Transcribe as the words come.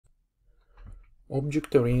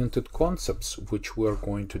Object-oriented concepts, which we're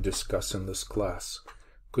going to discuss in this class,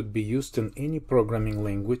 could be used in any programming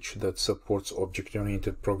language that supports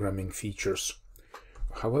object-oriented programming features.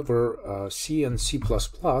 However, C and C++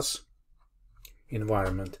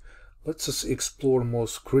 environment lets us explore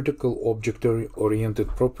most critical object-oriented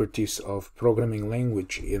properties of programming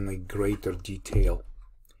language in a greater detail.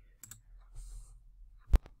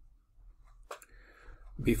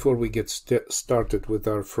 Before we get started with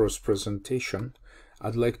our first presentation,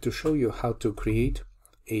 I'd like to show you how to create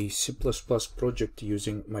a C++ project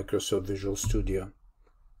using Microsoft Visual Studio.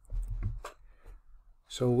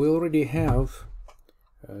 So we already have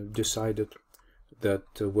decided that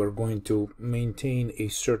we're going to maintain a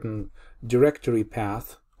certain directory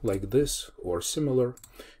path like this or similar,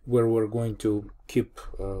 where we're going to keep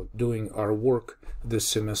doing our work this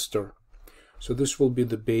semester. So this will be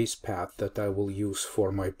the base path that I will use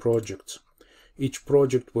for my projects. Each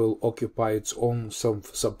project will occupy its own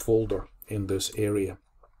subfolder in this area.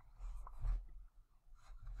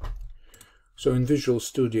 So in Visual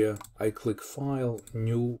Studio, I click File,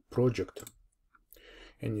 New Project,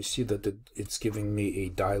 and you see that it's giving me a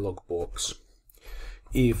dialog box.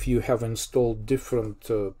 If you have installed different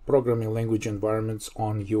programming language environments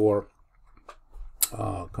on your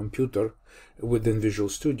computer within Visual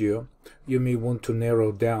Studio, you may want to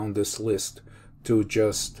narrow down this list to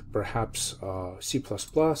just perhaps C++,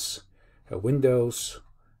 Windows,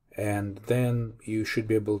 and then you should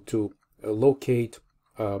be able to locate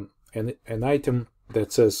an item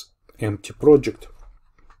that says empty project,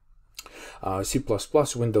 C++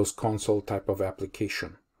 Windows console type of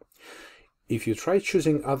application. If you try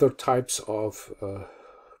choosing other types of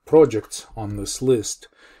projects on this list,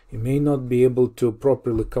 you may not be able to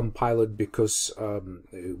properly compile it because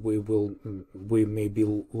we may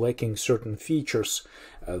be lacking certain features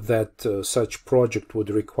that such project would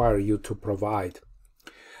require you to provide.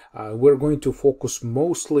 We're going to focus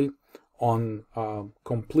mostly on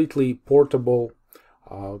completely portable,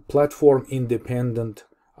 platform-independent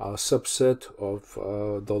subset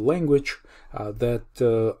of the language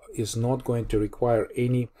that is not going to require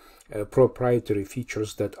any proprietary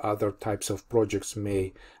features that other types of projects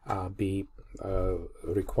may be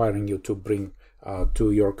requiring you to bring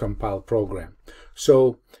to your compiled program.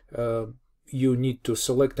 So you need to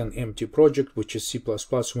select an empty project, which is C++,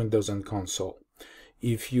 Windows, and console.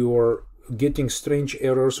 If you're getting strange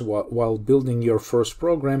errors while building your first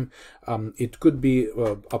program, it could be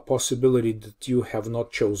a possibility that you have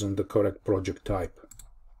not chosen the correct project type.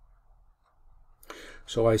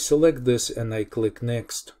 So I select this and I click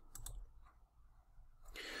Next.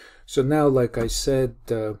 So now, like I said,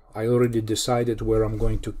 I already decided where I'm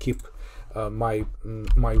going to keep my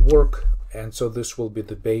work, and so this will be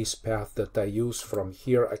the base path that I use. From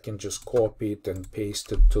here I can just copy it and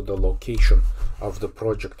paste it to the location of the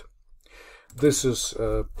project. This is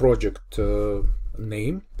project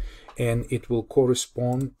name, and it will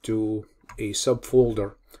correspond to a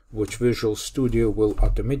subfolder which Visual Studio will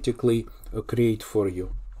automatically create for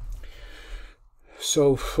you.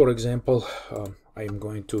 So for example, I am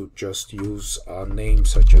going to just use a name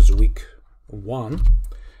such as week 1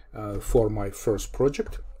 for my first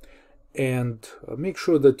project, and make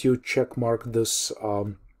sure that you check mark this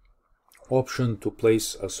option to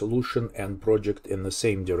place a solution and project in the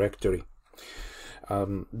same directory.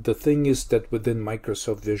 The thing is that within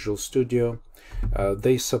Microsoft Visual Studio,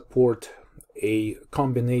 they support a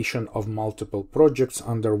combination of multiple projects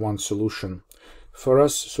under one solution. For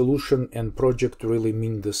us, solution and project really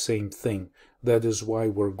mean the same thing. That is why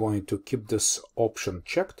we're going to keep this option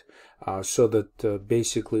checked, so that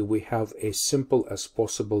basically we have as simple as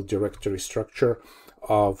possible directory structure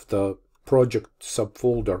of the project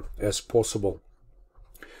subfolder as possible.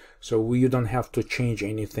 So you don't have to change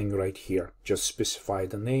anything right here. Just specify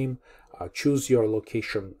the name, choose your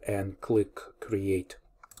location, and click Create.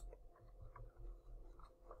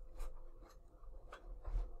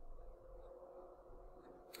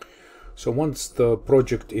 So once the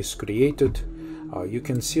project is created, you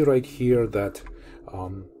can see right here that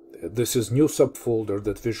this is new subfolder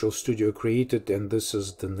that Visual Studio created, and this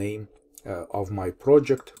is the name of my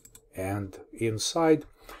project. And inside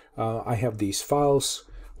I have these files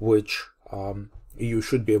which you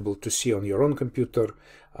should be able to see on your own computer,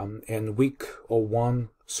 and week 01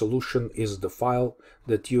 solution is the file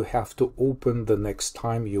that you have to open the next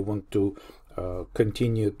time you want to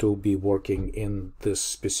continue to be working in this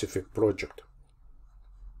specific project.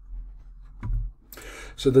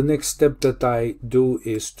 So the next step that I do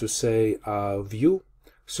is to say View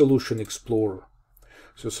Solution Explorer.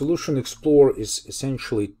 So Solution Explorer is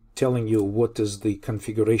essentially telling you what is the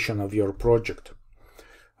configuration of your project.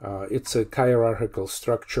 It's a hierarchical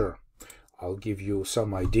structure. I'll give you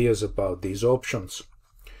some ideas about these options.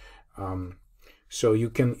 So you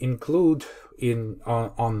can include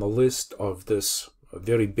on the list of this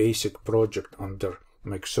very basic project under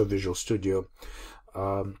Microsoft Visual Studio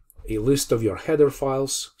a list of your header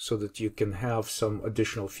files so that you can have some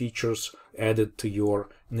additional features added to your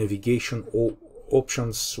navigation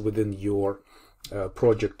options within your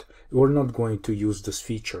project. We're not going to use this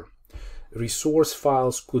feature. Resource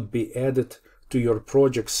files could be added to your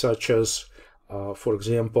project, such as for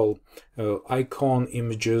example, icon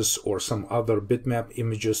images or some other bitmap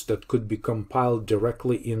images that could be compiled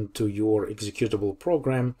directly into your executable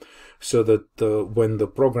program, so that when the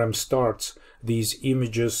program starts, these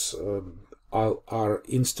images are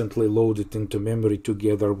instantly loaded into memory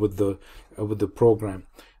together with the program.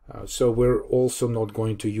 So we're also not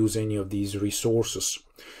going to use any of these resources.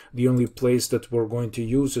 The only place that we're going to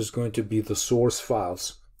use is going to be the source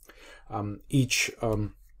files. Each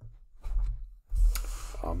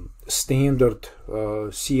standard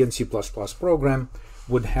C and C++ program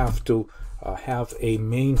would have to have a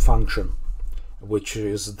main function, which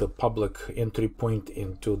is the public entry point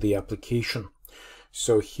into the application.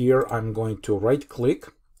 So here I'm going to right click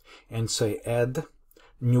and say add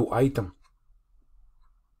new item.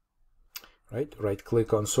 Right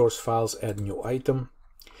click on source files, add new item,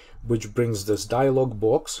 which brings this dialog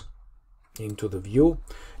box into the view,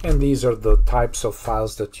 and these are the types of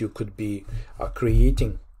files that you could be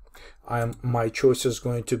creating. My choice is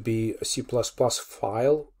going to be a C++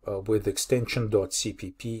 file with extension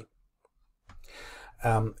 .cpp,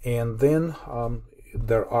 and then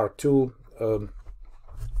there are two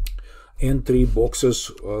entry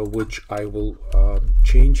boxes which I will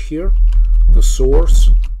change here. The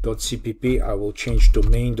source.cpp I will change to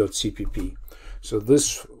main.cpp. So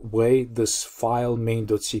this way, this file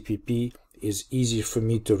main.cpp is easy for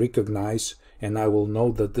me to recognize, and I will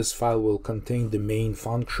know that this file will contain the main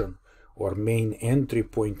function or main entry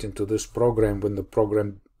point into this program when the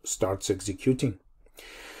program starts executing.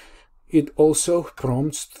 It also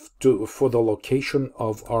prompts for the location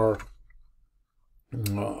of our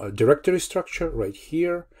directory structure right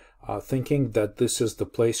here, thinking that this is the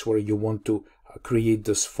place where you want to create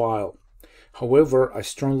this file. However, I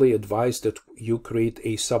strongly advise that you create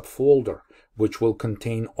a subfolder which will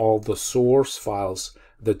contain all the source files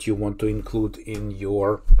that you want to include in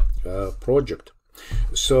your project.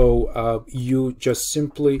 So you just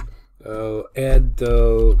simply add,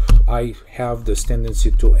 I have this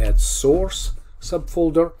tendency to add source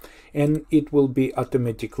subfolder, and it will be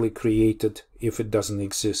automatically created if it doesn't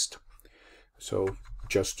exist. So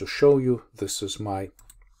just to show you, this is my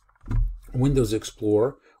Windows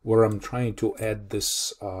Explorer, where I'm trying to add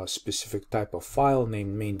this specific type of file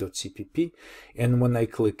named main.cpp, and when I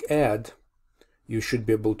click add, you should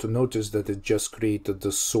be able to notice that it just created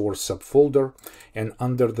the source subfolder, and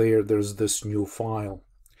under there's this new file.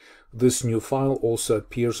 This new file also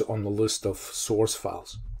appears on the list of source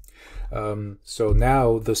files. So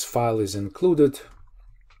now this file is included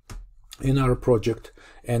in our project,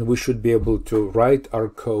 and we should be able to write our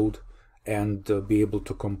code and be able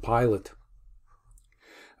to compile it.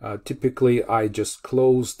 Typically, I just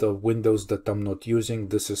close the windows that I'm not using.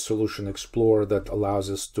 This is Solution Explorer that allows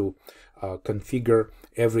us to configure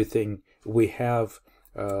everything we have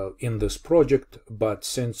in this project, but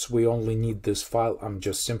since we only need this file, I'm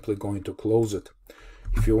just simply going to close it.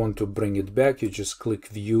 If you want to bring it back, you just click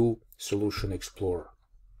View Solution Explorer.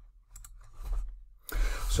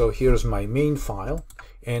 So here's my main file,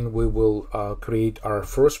 and we will create our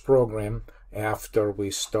first program after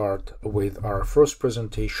we start with our first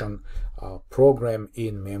presentation, program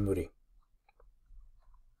in memory.